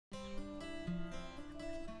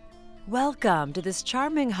Welcome to this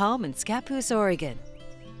charming home in Scappoose, Oregon.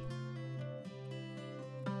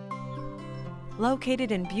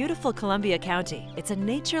 Located in beautiful Columbia County, it's a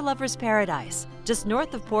nature lover's paradise, just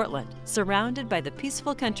north of Portland, surrounded by the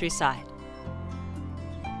peaceful countryside.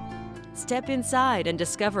 Step inside and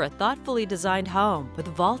discover a thoughtfully designed home with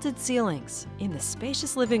vaulted ceilings. In the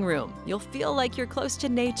spacious living room, you'll feel like you're close to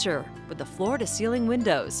nature with the floor-to-ceiling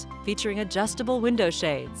windows featuring adjustable window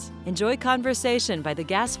shades. Enjoy conversation by the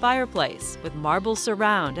gas fireplace with marble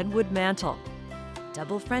surround and wood mantel.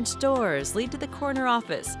 Double French doors lead to the corner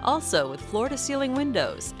office, also with floor-to-ceiling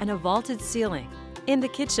windows and a vaulted ceiling. In the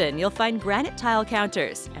kitchen, you'll find granite tile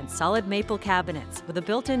counters and solid maple cabinets with a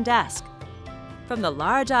built-in desk. From the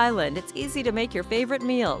large island, it's easy to make your favorite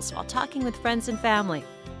meals while talking with friends and family.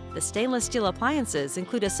 The stainless steel appliances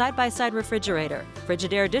include a side-by-side refrigerator,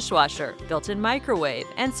 Frigidaire dishwasher, built-in microwave,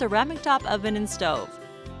 and ceramic top oven and stove.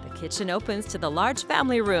 The kitchen opens to the large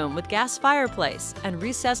family room with gas fireplace and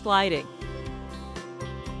recessed lighting.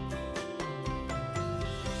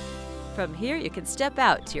 From here, you can step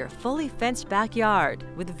out to your fully fenced backyard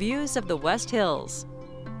with views of the West Hills.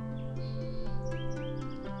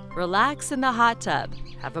 Relax in the hot tub,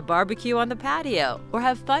 have a barbecue on the patio, or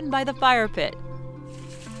have fun by the fire pit.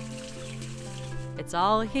 It's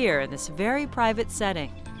all here in this very private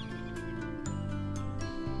setting.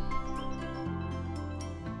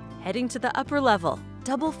 Heading to the upper level,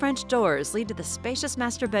 double French doors lead to the spacious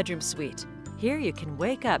master bedroom suite. Here you can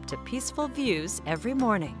wake up to peaceful views every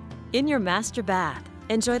morning. In your master bath,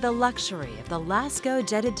 enjoy the luxury of the Lasco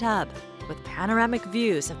jetted tub with panoramic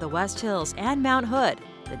views of the West Hills and Mount Hood.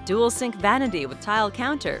 The dual-sink vanity with tile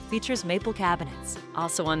counter features maple cabinets.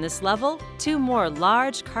 Also on this level, 2 more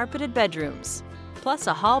large carpeted bedrooms, plus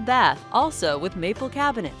a hall bath also with maple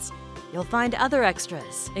cabinets. You'll find other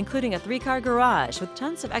extras, including a 3-car garage with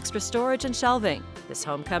tons of extra storage and shelving. This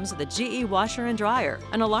home comes with a GE washer and dryer,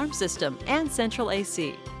 an alarm system, and central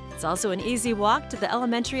AC. It's also an easy walk to the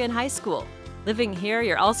elementary and high school. Living here,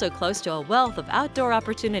 you're also close to a wealth of outdoor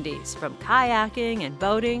opportunities, from kayaking and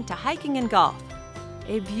boating to hiking and golf.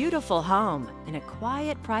 A beautiful home in a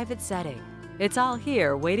quiet, private setting. It's all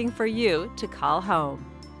here waiting for you to call home.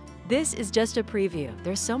 This is just a preview.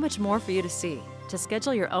 There's so much more for you to see. To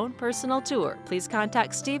schedule your own personal tour, please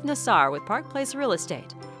contact Steve Nassar with Park Place Real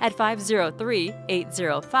Estate at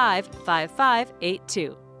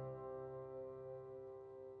 503-805-5582.